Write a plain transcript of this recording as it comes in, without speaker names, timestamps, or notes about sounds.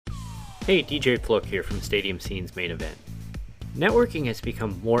Hey, DJ Flook here from Stadium Scene's Main Event. Networking has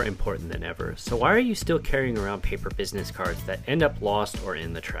become more important than ever, so why are you still carrying around paper business cards that end up lost or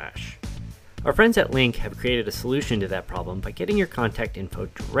in the trash? Our friends at Link have created a solution to that problem by getting your contact info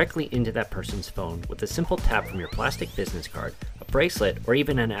directly into that person's phone with a simple tap from your plastic business card, a bracelet, or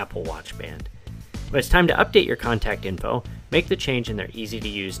even an Apple Watch band. When it's time to update your contact info, make the change in their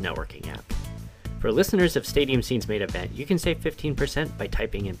easy-to-use networking app. For listeners of Stadium Scene's Main Event, you can save 15% by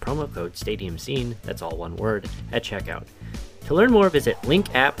typing in promo code Stadium Scene, that's all one word, at checkout. To learn more, visit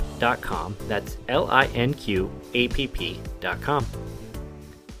linkapp.com, that's linqapp.com.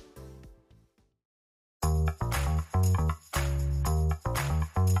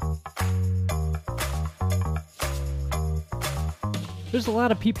 There's a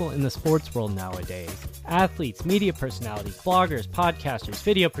lot of people in the sports world nowadays. Athletes, media personalities, bloggers, podcasters,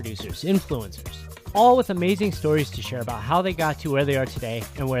 video producers, influencers. All with amazing stories to share about how they got to where they are today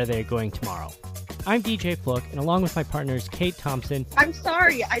and where they're going tomorrow. I'm DJ Flook, and along with my partners Kate Thompson. I'm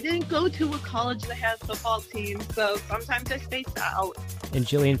sorry, I didn't go to a college that has football teams, so sometimes I spaced out. And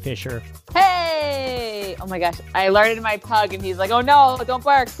Jillian Fisher. Hey! Oh my gosh, I alerted my pug and he's like, oh no, don't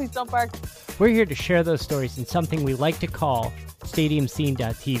bark, please don't bark. We're here to share those stories in something we like to call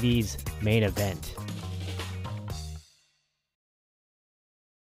StadiumScene.tv's Main Event.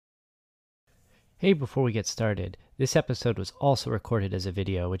 Hey, before we get started, this episode was also recorded as a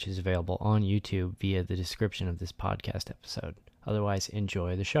video, which is available on YouTube via the description of this podcast episode. Otherwise,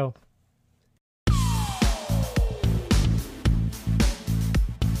 enjoy the show.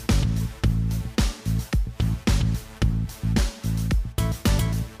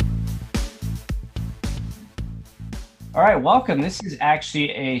 All right, welcome. This is actually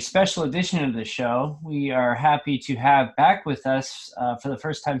a special edition of the show. We are happy to have back with us for the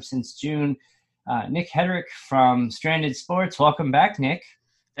first time since June, Nick Hedrick from Stranded Sports. Welcome back, Nick.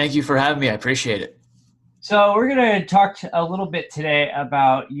 Thank you for having me. I appreciate it. So we're going to talk a little bit today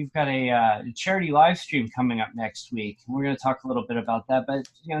about, you've got a charity live stream coming up next week. We're going to talk a little bit about that. But,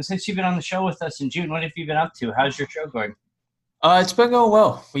 since you've been on the show with us in June, what have you been up to? How's your show going? It's been going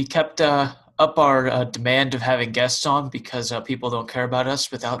well. We kept up our demand of having guests on because people don't care about us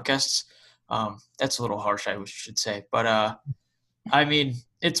without guests. That's a little harsh, I should say. But, I mean,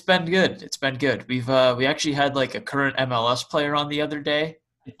 it's been good. It's been good. We actually had like a current MLS player on the other day.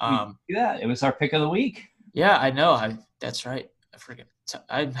 Yeah, it was our pick of the week. Yeah, I know. That's right. I forget.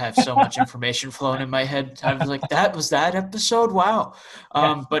 I have so much information flowing in my head. I was like, that was that episode? Wow.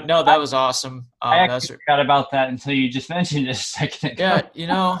 But no, that was awesome. I actually forgot about that until you just mentioned it a second ago.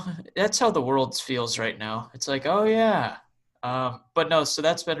 Yeah, that's how the world feels right now. It's like, oh, yeah. But no, so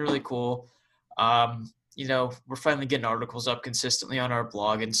that's been really cool. We're finally getting articles up consistently on our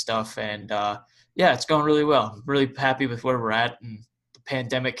blog and stuff. And, yeah, it's going really well. I'm really happy with where we're at. And the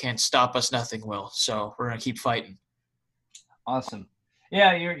pandemic can't stop us. Nothing will. So we're going to keep fighting. Awesome.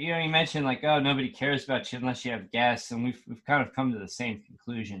 Yeah, you mentioned like, oh, nobody cares about you unless you have guests, and we've kind of come to the same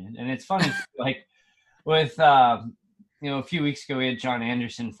conclusion. And it's funny, like with a few weeks ago we had John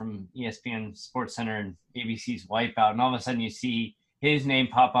Anderson from ESPN Sports Center and ABC's Wipeout, and all of a sudden you see his name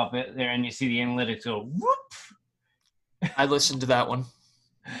pop up there, and you see the analytics go whoop. I listened to that one.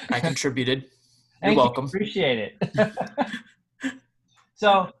 I contributed. You're welcome. Appreciate it.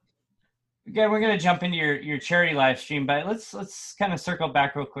 So. Again, we're going to jump into your charity live stream, but let's kind of circle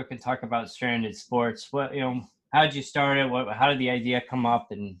back real quick and talk about Stranded Sports. What how did you start it? How did the idea come up?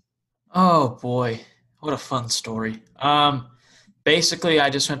 And oh boy, what a fun story. Basically,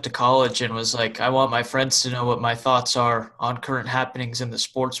 I just went to college and was like, I want my friends to know what my thoughts are on current happenings in the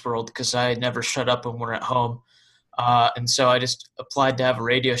sports world because I never shut up when we're at home. And so I just applied to have a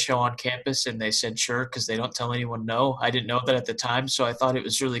radio show on campus, and they said sure because they don't tell anyone no. I didn't know that at the time, so I thought it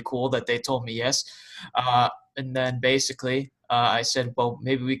was really cool that they told me yes. And then basically I said, well,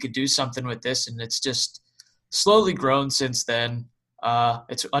 maybe we could do something with this, and it's just slowly grown since then.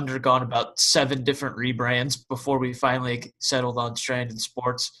 It's undergone about 7 different rebrands before we finally settled on Stranded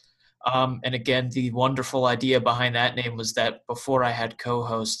Sports. And again, the wonderful idea behind that name was that before I had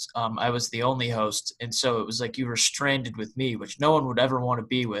co-hosts, I was the only host. And so it was like you were stranded with me, which no one would ever want to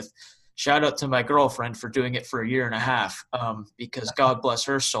be with. Shout out to my girlfriend for doing it for a year and a half, because God bless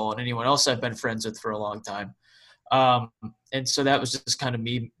her soul and anyone else I've been friends with for a long time. And so that was just kind of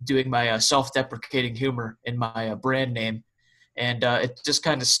me doing my self-deprecating humor in my brand name. And it just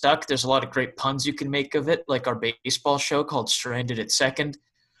kind of stuck. There's a lot of great puns you can make of it, like our baseball show called Stranded at Second.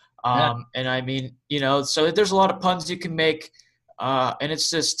 And I mean, so there's a lot of puns you can make. And it's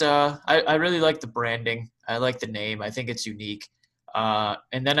just, I really like the branding. I like the name. I think it's unique.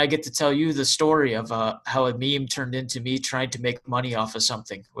 And then I get to tell you the story of how a meme turned into me trying to make money off of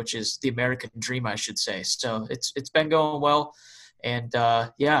something, which is the American dream, I should say. So it's been going well. And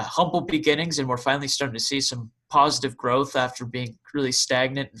humble beginnings, and we're finally starting to see some positive growth after being really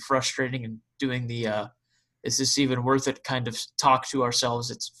stagnant and frustrating and doing the is this even worth it kind of talk to ourselves.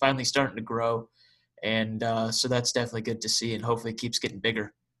 It's finally starting to grow. And so that's definitely good to see, and hopefully it keeps getting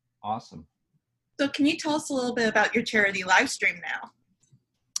bigger. Awesome. So can you tell us a little bit about your charity live stream now?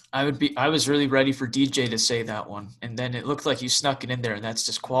 I was really ready for DJ to say that one, and then it looked like you snuck it in there, and that's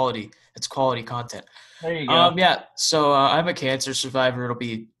just quality. It's quality content. There you go. So I'm a cancer survivor. It'll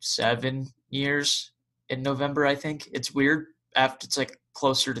be 7 years in November, I think. It's weird. After it's like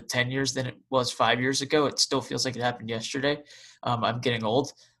closer to 10 years than it was 5 years ago. It still feels like it happened yesterday. I'm getting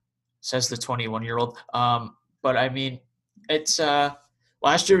old, says the 21-year-old. But I mean, it's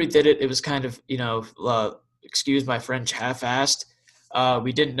last year we did it. It was kind of, excuse my French, half-assed.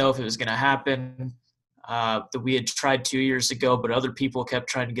 We didn't know if it was going to happen. That we had tried 2 years ago, but other people kept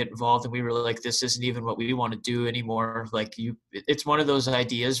trying to get involved, and we were like, this isn't even what we want to do anymore. Like it's one of those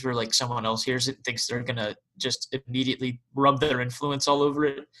ideas where like someone else hears it and thinks they're going to just immediately rub their influence all over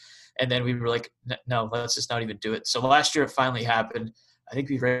it. And then we were like, no, let's just not even do it. So last year it finally happened. I think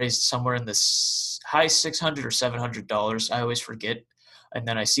we raised somewhere in the high $600 or $700. I always forget. And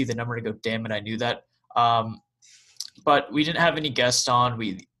then I see the number and go, damn it, I knew that. But we didn't have any guests on.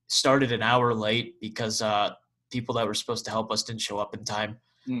 We started an hour late because people that were supposed to help us didn't show up in time.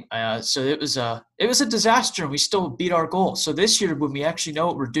 So it was a disaster, and we still beat our goal. So this year, when we actually know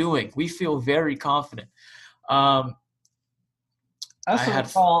what we're doing, we feel very confident. I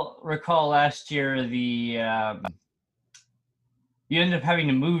also recall last year you ended up having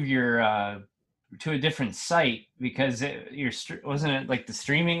to move your to a different site because wasn't it like the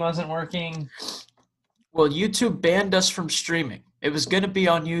streaming wasn't working? Well, YouTube banned us from streaming. It was going to be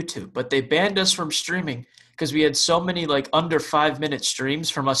on YouTube, but they banned us from streaming because we had so many like under 5-minute streams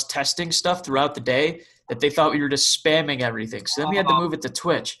from us testing stuff throughout the day that they thought we were just spamming everything. So then we had to move it to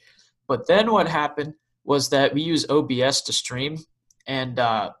Twitch. But then what happened was that we use OBS to stream, and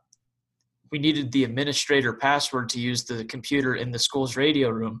we needed the administrator password to use the computer in the school's radio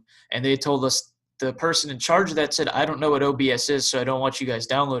room. And they told us, the person in charge of that said, I don't know what OBS is, so I don't want you guys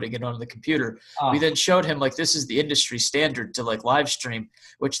downloading it on the computer. We then showed him, like, this is the industry standard to, like, live stream,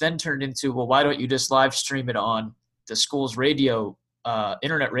 which then turned into, well, why don't you just live stream it on the school's radio,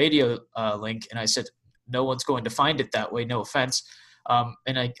 internet radio link? And I said, no one's going to find it that way, no offense.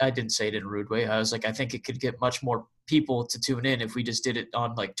 And I didn't say it in a rude way. I was like, I think it could get much more people to tune in if we just did it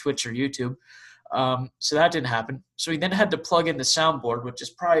on, like, Twitch or YouTube. So that didn't happen. So we then had to plug in the soundboard, which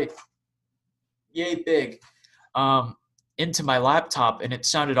is probably – yay big, into my laptop, and it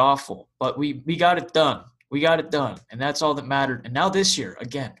sounded awful, but we got it done. We got it done, and that's all that mattered. And now this year,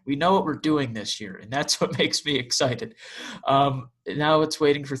 again, we know what we're doing this year, and that's what makes me excited. Now it's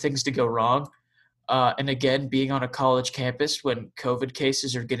waiting for things to go wrong. And again, being on a college campus when COVID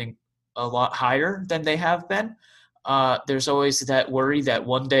cases are getting a lot higher than they have been, there's always that worry that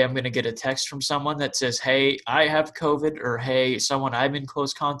one day I'm going to get a text from someone that says, hey, I have COVID, or hey, someone I'm in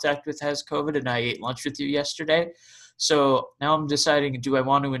close contact with has COVID and I ate lunch with you yesterday. So now I'm deciding, do I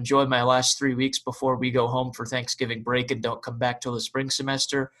want to enjoy my last 3 weeks before we go home for Thanksgiving break and don't come back till the spring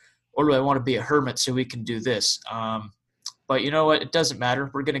semester? Or do I want to be a hermit so we can do this? But you know what? It doesn't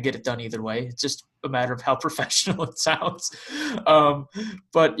matter. We're going to get it done either way. It's just a matter of how professional it sounds.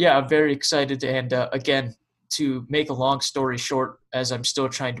 But yeah, I'm very excited. And again, to make a long story short, as I'm still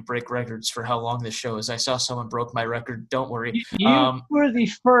trying to break records for how long this show is. I saw someone broke my record. Don't worry. You were the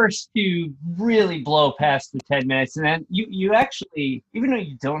first to really blow past the 10 minutes. And then you actually, even though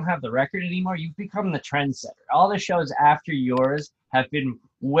you don't have the record anymore, you've become the trendsetter. All the shows after yours have been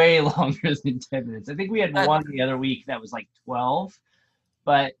way longer than 10 minutes. I think we had one the other week that was like 12.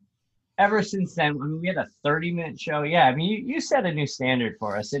 But ever since then, I mean, we had a 30-minute show. Yeah, I mean, you set a new standard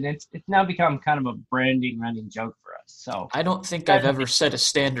for us, and it's now become kind of a branding running joke for us. So I don't think I've ever set a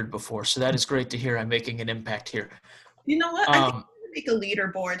standard before, so that is great to hear. I'm making an impact here. You know what? I think I'm going to make a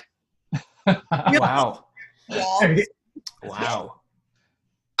leaderboard. Wow. Wow.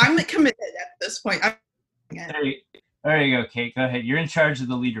 I'm committed at this point. There you go, Kate. Go ahead. You're in charge of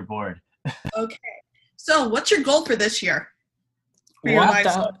the leaderboard. Okay. So what's your goal for this year?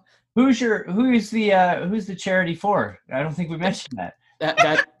 Who's the charity for? I don't think we mentioned that.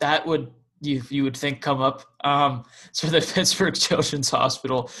 That would you would think come up. So the Pittsburgh Children's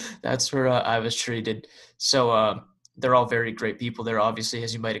Hospital, that's where I was treated. So they're all very great people. They're obviously,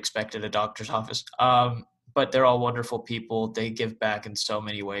 as you might expect at a doctor's office. But they're all wonderful people. They give back in so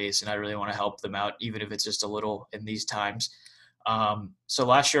many ways, and I really want to help them out, even if it's just a little in these times. So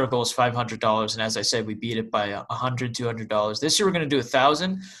last year our goal was $500, and as I said, we beat it by $100, $200. This year we're going to do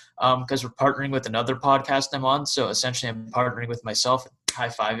 $1,000 because we're partnering with another podcast I'm on. So essentially, I'm partnering with myself,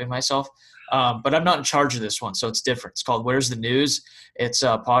 high-fiving myself. But I'm not in charge of this one, so it's different. It's called Where's the News? It's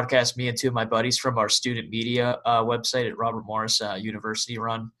a podcast me and two of my buddies from our student media website at Robert Morris University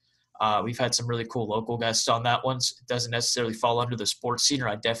run. We've had some really cool local guests on that one. So it doesn't necessarily fall under the sports scene, or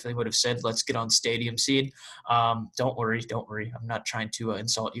I definitely would have said, let's get on Stadium Scene. Don't worry. I'm not trying to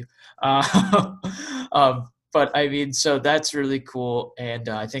insult you. But I mean, so that's really cool. And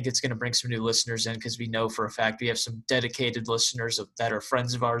I think it's going to bring some new listeners in because we know for a fact we have some dedicated listeners that are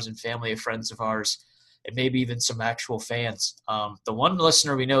friends of ours and family of friends of ours, and maybe even some actual fans. The one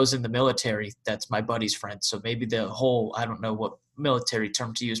listener we know is in the military. That's my buddy's friend. So maybe the whole, I don't know what military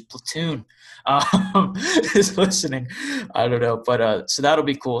term to use, platoon, is listening. I don't know. But so that'll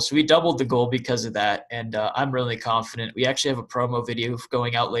be cool. So we doubled the goal because of that. And I'm really confident. We actually have a promo video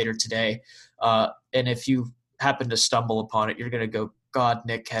going out later today. And if you happen to stumble upon it, you're going to go, God,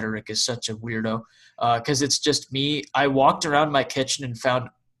 Nick Hederick is such a weirdo. Because it's just me. I walked around my kitchen and found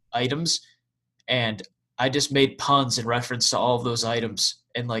items, and I just made puns in reference to all of those items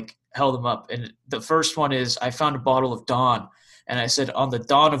and like held them up. And the first one is I found a bottle of Dawn. And I said, on the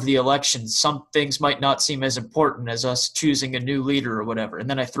dawn of the election, some things might not seem as important as us choosing a new leader or whatever. And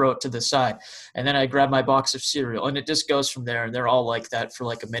then I throw it to the side. And then I grab my box of cereal. And it just goes from there. And they're all like that for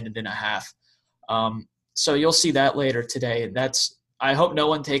like a minute and a half. So you'll see that later today. And I hope no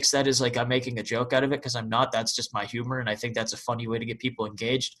one takes that as like I'm making a joke out of it, because I'm not. That's just my humor. And I think that's a funny way to get people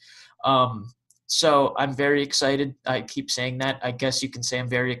engaged. So I'm very excited. I keep saying that. I guess you can say I'm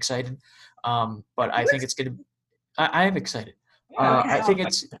very excited. But I think it's going to – I am excited. I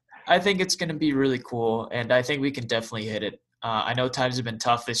think it's going to be really cool, and I think we can definitely hit it. I know times have been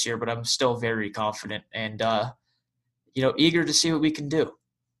tough this year, but I'm still very confident and eager to see what we can do.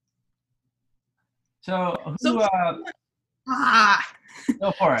 So So-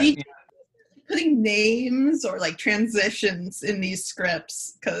 go for Do it. you- Putting names or like transitions in these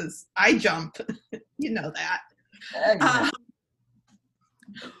scripts, because I jump, you know that. Yeah.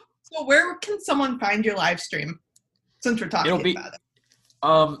 So where can someone find your live stream? Since we're talking It'll be- about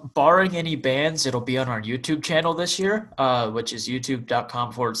it. Barring any bans, it'll be on our YouTube channel this year, which is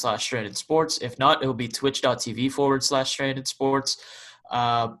youtube.com/Stranded Sports. If not, it'll be twitch.tv/Stranded Sports.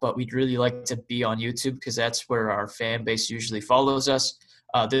 But we'd really like to be on YouTube because that's where our fan base usually follows us.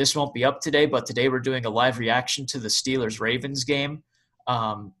 This won't be up today, but today we're doing a live reaction to the Steelers-Ravens game.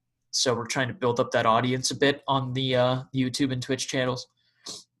 So we're trying to build up that audience a bit on the YouTube and Twitch channels.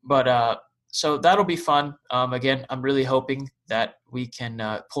 But so that'll be fun. Again, I'm really hoping that we can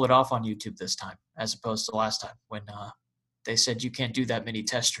pull it off on YouTube this time, as opposed to last time when they said you can't do that many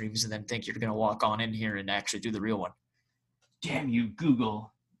test streams and then think you're going to walk on in here and actually do the real one. Damn you,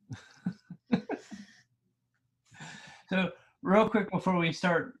 Google. So real quick before we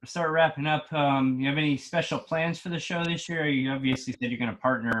start wrapping up, you have any special plans for the show this year? You obviously said you're going to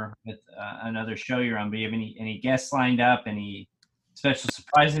partner with another show you're on, but you have any guests lined up? Any special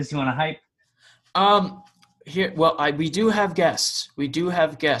surprises you want to hype? We do have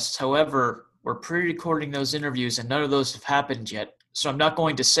guests. However, we're pre-recording those interviews and none of those have happened yet. So I'm not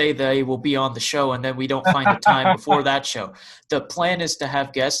going to say they will be on the show and then we don't find a time before that show. The plan is to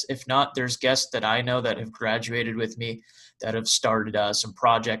have guests. If not, there's guests that I know that have graduated with me that have started some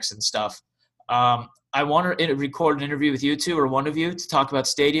projects and stuff. I want to record an interview with you two or one of you to talk about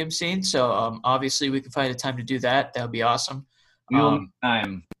Stadium Scene. So obviously we can find a time to do that. That would be awesome. We will make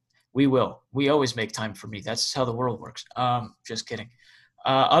time. We will. We always make time for me. That's how the world works. Just kidding.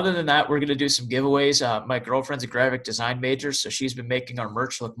 Other than that, we're going to do some giveaways. My girlfriend's a graphic design major, so she's been making our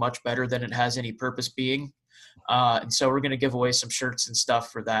merch look much better than it has any purpose being. And so we're going to give away some shirts and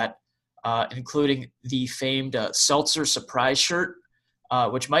stuff for that, including the famed Seltzer Surprise shirt,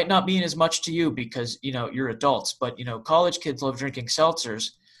 which might not mean as much to you because, you're adults. But, college kids love drinking seltzers.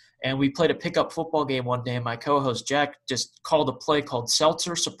 And we played a pickup football game one day, and my co-host Jack just called a play called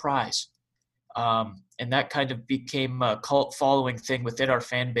Seltzer Surprise. And that kind of became a cult following thing within our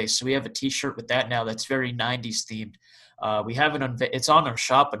fan base. So we have a T-shirt with that now that's very 90s themed. We haven't it's on our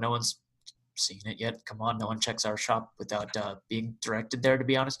shop, but no one's seen it yet. Come on, no one checks our shop without being directed there, to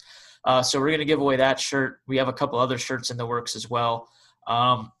be honest. So we're going to give away that shirt. We have a couple other shirts in the works as well.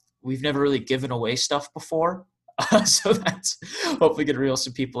 We've never really given away stuff before. So that's hopefully going to reel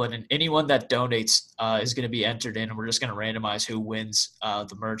some people in. And anyone that donates is going to be entered in, and we're just going to randomize who wins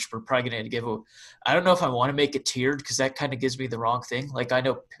the merch. We're probably going to give I don't know if I want to make it tiered because that kind of gives me the wrong thing. Like I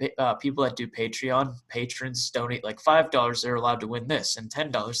know people that do Patreon, patrons donate like $5, they're allowed to win this, and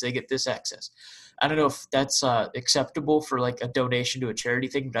 $10, they get this access. I don't know if that's acceptable for like a donation to a charity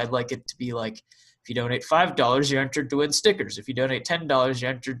thing, but I'd like it to be like, if you donate $5, you're entered to win stickers. If you donate $10, you're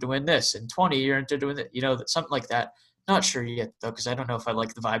entered to win this. And $20, you're entered to win that. Something like that. Not sure yet, though, because I don't know if I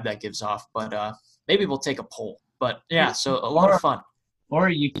like the vibe that gives off. But maybe we'll take a poll. But, yeah, so a lot of fun. Or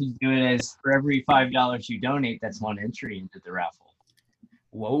you can do it as for every $5 you donate, that's one entry into the raffle.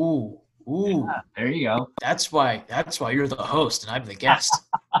 Whoa. Ooh. Yeah, there you go. That's why you're the host and I'm the guest.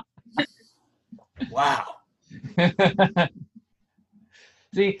 Wow.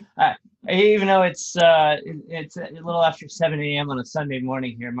 See, even though it's a little after 7 a.m. on a Sunday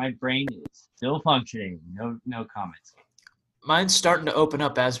morning here, my brain is still functioning. No comments. Mine's starting to open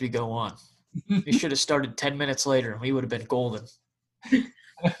up as we go on. We should have started 10 minutes later and we would have been golden.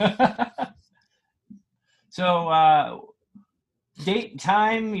 So date,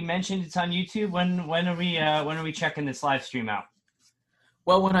 time, you mentioned it's on YouTube. When are we checking this live stream out?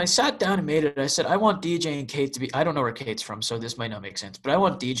 Well, when I sat down and made it, I said, I want DJ and Kate to be – I don't know where Kate's from, so this might not make sense. But I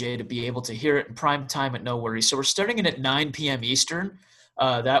want DJ to be able to hear it in prime time at no worries. So we're starting it at 9 p.m. Eastern.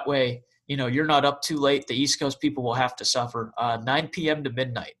 That way, you're not up too late. The East Coast people will have to suffer. 9 p.m. to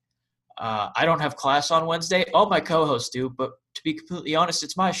midnight. I don't have class on Wednesday. All my co-hosts do, but to be completely honest,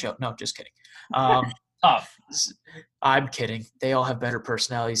 it's my show. No, just kidding. Tough. I'm kidding. They all have better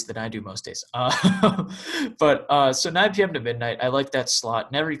personalities than I do most days. But so 9 p.m. to midnight, I like that slot.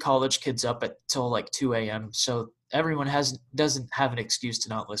 And every college kid's up till like 2 a.m. So everyone doesn't have an excuse to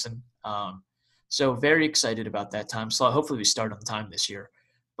not listen. So very excited about that time slot. Hopefully we start on time this year.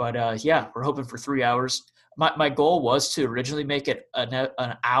 But yeah, we're hoping for 3 hours. My goal was to originally make it an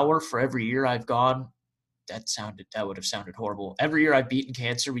hour for every year I've gone. That would have sounded horrible. Every year I've beaten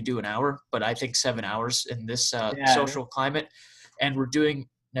cancer, we do an hour, but I think 7 hours in this social climate. And we're doing,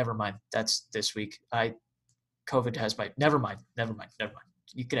 never mind. That's this week. COVID has never mind.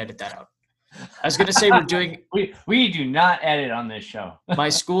 You can edit that out. I was going to say we're doing. We do not edit on this show. my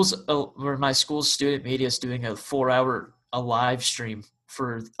school's student media is doing a 4-hour live stream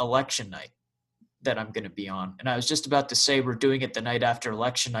for election night that I'm going to be on. And I was just about to say we're doing it the night after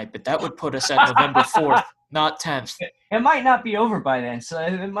election night, but that would put us at November 4th, not 10th. It might not be over by then, so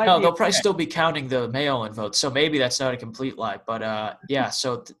it might. No, they'll probably still be counting the mail-in votes, so maybe that's not a complete lie. But yeah,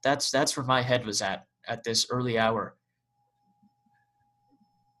 so that's where my head was at this early hour.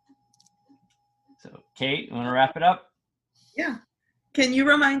 So, Kate, you want to wrap it up? Yeah. Can you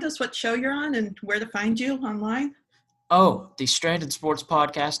remind us what show you're on and where to find you online? Oh, the Stranded Sports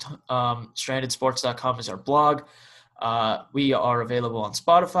podcast. StrandedSports.com is our blog. We are available on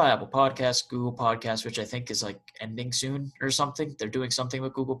Spotify, Apple Podcasts, Google Podcasts, which I think is like ending soon or something. They're doing something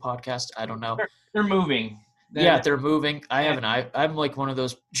with Google Podcasts. I don't know. They're moving. They're moving. I'm like one of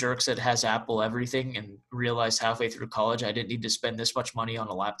those jerks that has Apple everything and realized halfway through college I didn't need to spend this much money on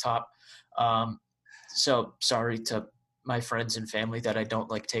a laptop. So sorry to my friends and family that I don't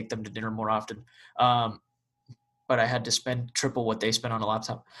like take them to dinner more often. But I had to spend triple what they spent on a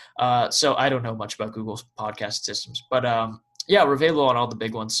laptop. So I don't know much about Google's podcast systems. But yeah, we're available on all the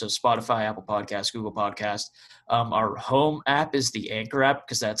big ones. So Spotify, Apple Podcasts, Google Podcasts. Our home app is the Anchor app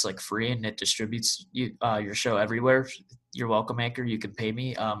because that's like free and it distributes your show everywhere. You're welcome, Anchor. You can pay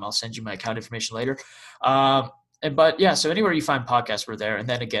me. I'll send you my account information later. But yeah, so anywhere you find podcasts, we're there. And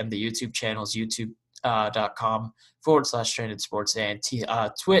then again, the YouTube channel is youtube.com/Stranded Sports, and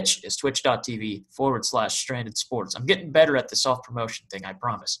Twitch is twitch.tv/Stranded Sports. I'm getting better at the self-promotion thing, I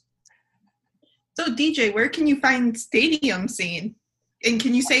promise. So DJ, where can you find Stadium Scene? And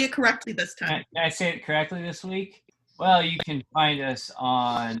can you say it correctly this time? Can I say it correctly this week? Well, you can find us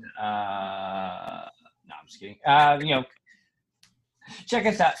on no, I'm just kidding. Check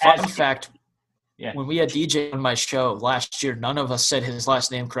us out. Fun fact. Yeah. When we had DJ on my show last year, none of us said his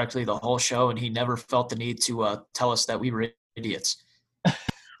last name correctly the whole show, and he never felt the need to tell us that we were idiots.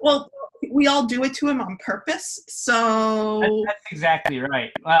 Well, we all do it to him on purpose, so that's exactly right.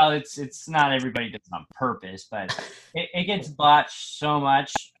 Well, it's not everybody does it on purpose, but it gets botched so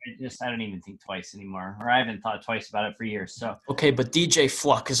much. I don't even think twice anymore, or I haven't thought twice about it for years. So okay, but DJ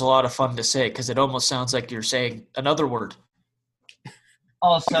Fluck is a lot of fun to say because it almost sounds like you're saying another word.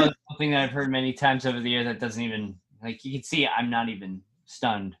 Also, something that I've heard many times over the year that doesn't even, like, you can see I'm not even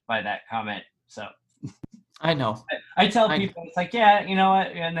stunned by that comment. So I know. I tell people, it's like, yeah, you know what?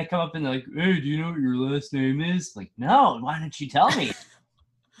 And they come up and they're like, hey, do you know what your last name is? Like, no, why don't you tell me?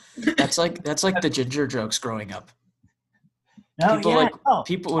 That's like the ginger jokes growing up. No,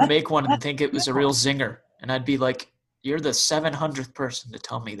 People would make one and think it was a real zinger, and I'd be like, "You're the 700th person to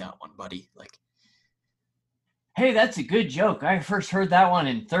tell me that one, buddy." Like, hey, that's a good joke. I first heard that one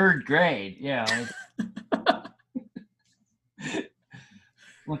in 3rd grade. Yeah.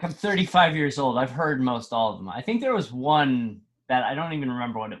 Look, I'm 35 years old. I've heard most all of them. I think there was one that I don't even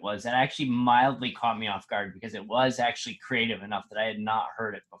remember what it was that actually mildly caught me off guard because it was actually creative enough that I had not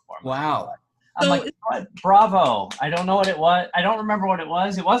heard it before. wow. I'm like, what? Bravo. I don't know what it was. I don't remember what it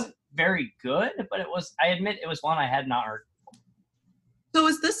was. It wasn't very good, but it was, I admit it was one I had not heard. So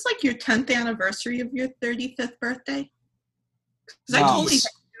is this like your 10th anniversary of your 35th birthday? Because No. I totally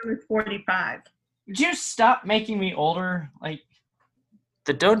thought you were 45. Would you stop making me older? Like,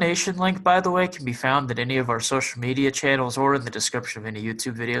 The donation link, by the way, can be found at any of our social media channels or in the description of any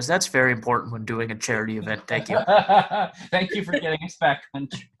YouTube videos. That's very important when doing a charity event. Thank you. Thank you for getting us back on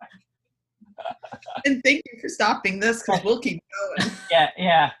track. And thank you for stopping this because we'll keep going.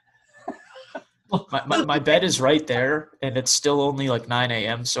 Yeah. My bed is right there, and it's still only like 9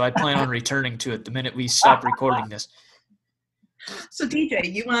 a.m., so I plan on returning to it the minute we stop recording this. So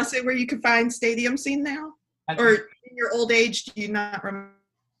DJ, you want to say where you can find Stadium Scene now? Or in your old age, do you not remember?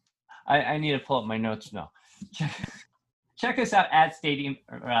 I need to pull up my notes now. Check us out at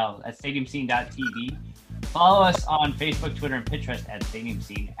stadiumscene.tv. Follow us on Facebook, Twitter, and Pinterest at Stadium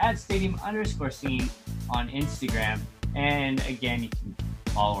Scene, at Stadium_Scene on Instagram. And again, you can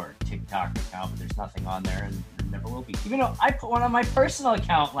follow our TikTok account, but there's nothing on there and there never will be. Even though I put one on my personal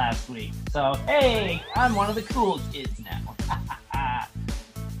account last week. So, hey, I'm one of the cool kids now.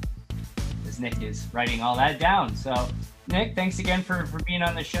 As Nick is writing all that down. So, Nick, thanks again for being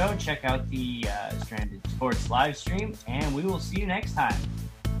on the show. Check out the Stranded Sports live stream, and we will see you next time.